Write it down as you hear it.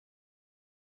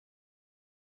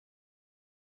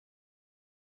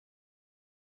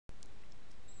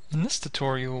In this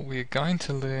tutorial we're going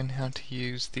to learn how to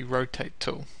use the rotate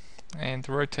tool, and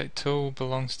the rotate tool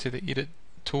belongs to the edit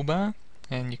toolbar,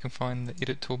 and you can find the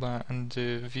edit toolbar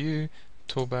under view,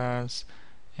 toolbars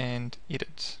and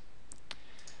edit.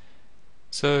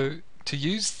 So to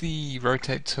use the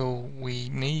rotate tool we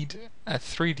need a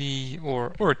 3D or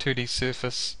a 2D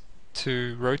surface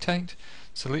to rotate,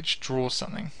 so let's draw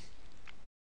something.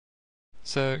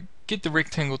 So get the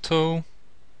rectangle tool,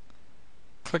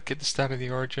 click at the start of the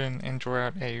origin and draw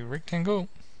out a rectangle.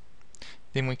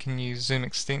 Then we can use zoom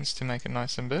extents to make it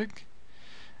nice and big.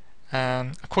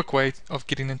 A quick way of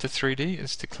getting into 3D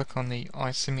is to click on the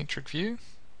isometric view,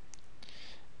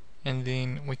 and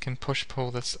then we can push pull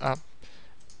this up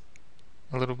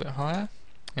a little bit higher.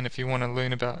 And if you want to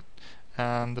learn about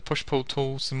the push pull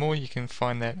tool some more, you can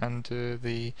find that under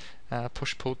the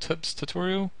push pull tips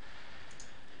tutorial.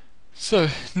 So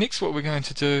next what we're going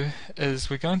to do is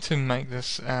we're going to make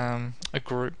this a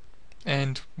group,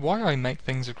 and why I make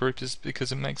things a group is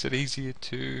because it makes it easier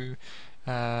to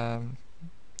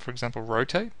for example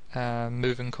rotate,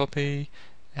 move and copy,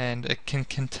 and it can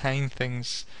contain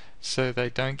things so they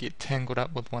don't get tangled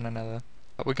up with one another.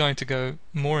 But we're going to go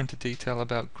more into detail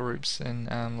about groups in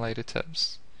later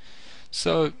tips.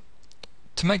 So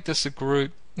to make this a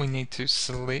group we need to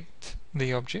select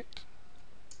the object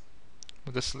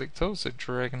with the select tool, so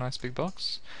drag a nice big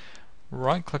box,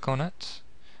 right click on it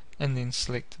and then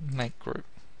select make group.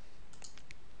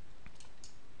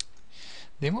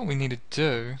 Then what we need to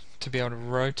do to be able to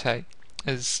rotate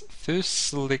is first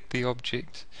select the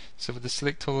object. So with the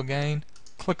select tool again,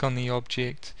 click on the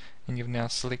object and you've now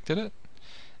selected it.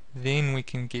 Then we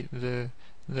can get the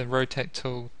rotate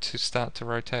tool to start to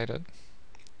rotate it.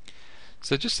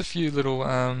 So just a few little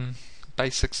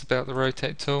basics about the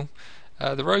rotate tool.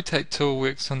 The rotate tool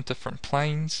works on different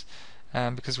planes.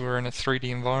 Because we're in a 3D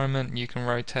environment, you can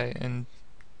rotate in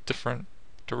different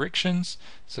directions.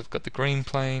 So we've got the green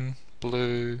plane,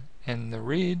 blue and the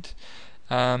red.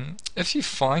 If you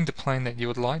find a plane that you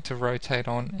would like to rotate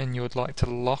on and you would like to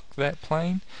lock that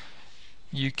plane,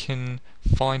 you can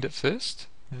find it first,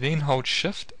 then hold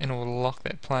shift and it will lock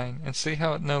that plane. And see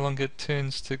how it no longer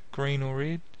turns to green or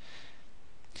red?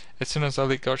 As soon as I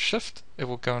let go of shift, it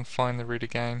will go and find the red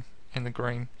again and the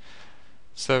green.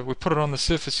 So we put it on the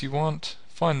surface you want,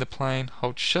 find the plane,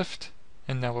 hold shift,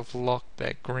 and now we've locked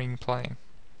that green plane.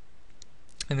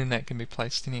 And then that can be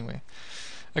placed anywhere.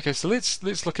 Okay, so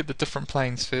let's look at the different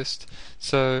planes first.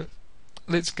 So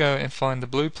let's go and find the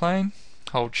blue plane,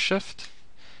 hold shift,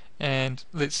 and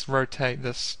let's rotate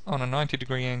this on a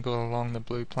 90-degree angle along the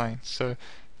blue plane. So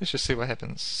let's just see what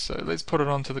happens. So let's put it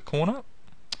onto the corner.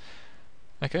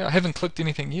 Okay, I haven't clicked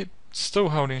anything yet, still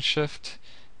holding shift.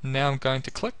 Now I'm going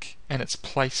to click and it's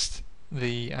placed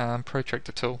the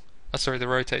protractor tool, the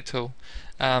rotate tool.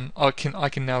 I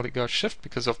can now let go of shift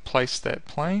because I've placed that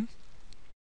plane,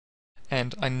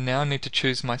 and I now need to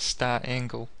choose my start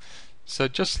angle. So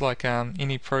just like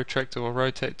any protractor or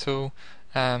rotate tool,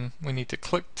 we need to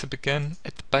click to begin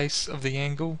at the base of the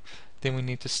angle, then we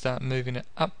need to start moving it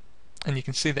up, and you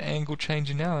can see the angle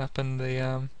changing now up in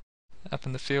the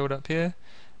field up here,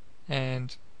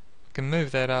 and we can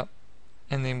move that up.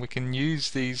 And then we can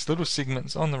use these little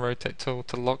segments on the rotate tool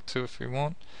to lock to if we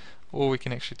want, or we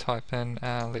can actually type in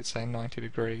let's say 90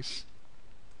 degrees.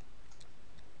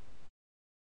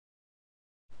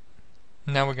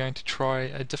 Now we're going to try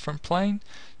a different plane,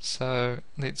 so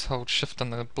let's hold shift on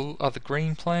the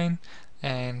green plane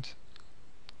and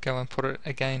go and put it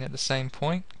again at the same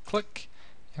point, click,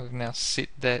 and we've now set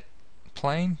that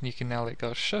plane. You can now let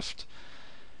go of shift,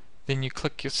 then you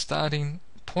click your starting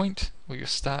point or your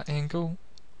start angle,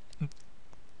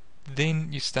 then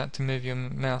you start to move your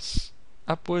mouse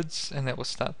upwards and that will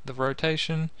start the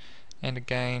rotation, and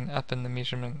again up in the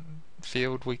measurement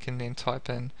field we can then type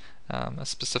in a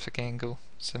specific angle,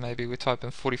 so maybe we type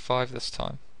in 45 this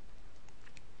time.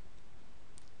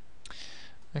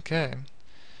 Okay,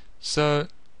 so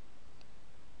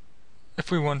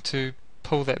if we want to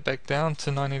pull that back down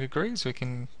to 90 degrees we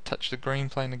can touch the green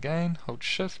plane again, hold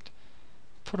shift,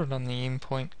 put it on the end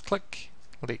point, click,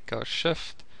 let go of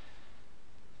shift,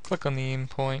 click on the end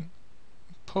point,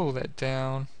 pull that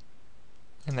down,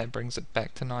 and that brings it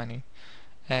back to 90.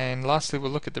 And lastly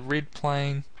we'll look at the red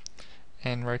plane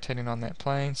and rotating on that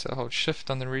plane, so hold shift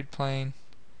on the red plane,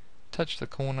 touch the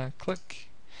corner, click,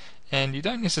 and you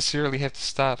don't necessarily have to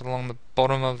start along the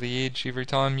bottom of the edge every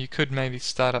time. You could maybe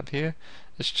start up here,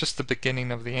 it's just the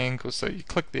beginning of the angle, so you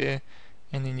click there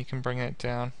and then you can bring it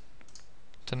down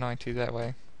to 90 that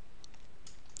way.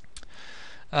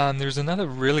 There's another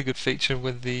really good feature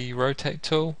with the rotate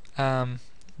tool.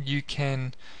 You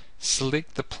can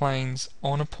select the planes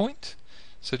on a point.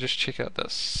 So just check out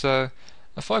this. So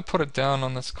if I put it down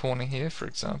on this corner here, for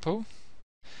example,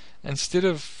 instead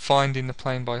of finding the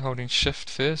plane by holding shift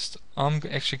first, I'm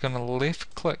actually going to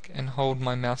left click and hold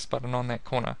my mouse button on that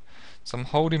corner. So I'm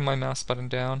holding my mouse button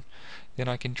down, then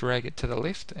I can drag it to the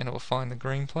left and it will find the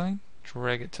green plane,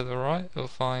 drag it to the right, it will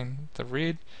find the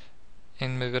red,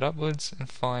 and move it upwards and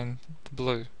find the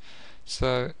blue.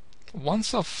 So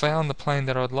once I've found the plane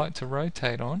that I'd like to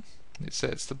rotate on, let's say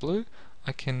it's the blue,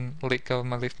 I can let go of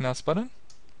my left mouse button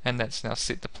and that's now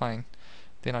set the plane.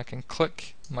 Then I can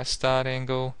click my start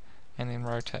angle and then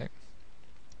rotate.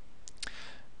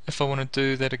 If I want to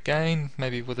do that again,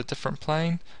 maybe with a different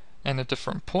plane and a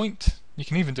different point, you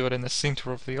can even do it in the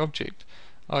center of the object.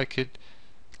 I could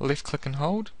left click and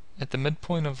hold at the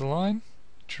midpoint of the line,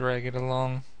 drag it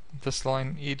along this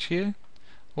line edge here,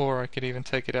 or I could even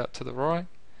take it out to the right.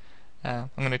 I'm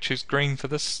going to choose green for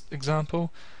this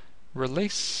example,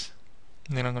 release,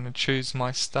 and then I'm going to choose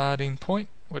my starting point,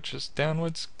 which is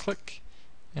downwards, click,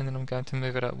 and then I'm going to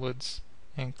move it upwards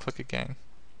and click again.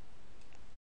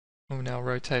 We've now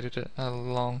rotated it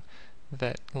along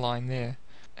that line there.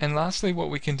 And lastly, what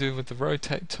we can do with the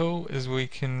rotate tool is we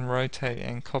can rotate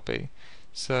and copy.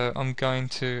 So I'm going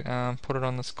to put it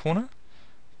on this corner,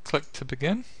 click to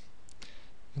begin,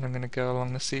 and I'm going to go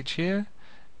along this edge here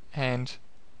and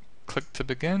click to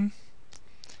begin.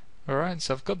 Alright,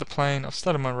 so I've got the plane, I've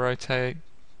started my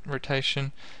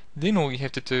rotation. Then all you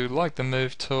have to do, like the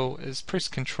move tool, is press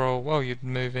Control while you're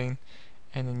moving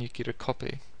and then you get a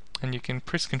copy. And you can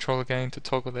press Control again to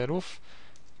toggle that off,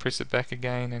 press it back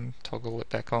again and toggle it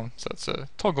back on. So it's a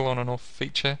toggle on and off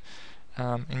feature,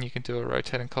 and you can do a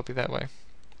rotate and copy that way.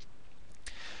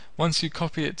 Once you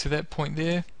copy it to that point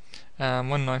there,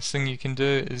 one nice thing you can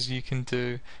do is you can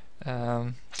do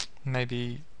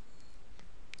maybe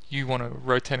you want to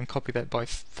rotate and copy that by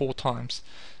 4 times.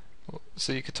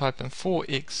 So you could type in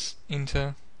 4x,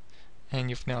 enter, and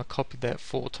you've now copied that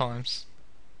 4 times.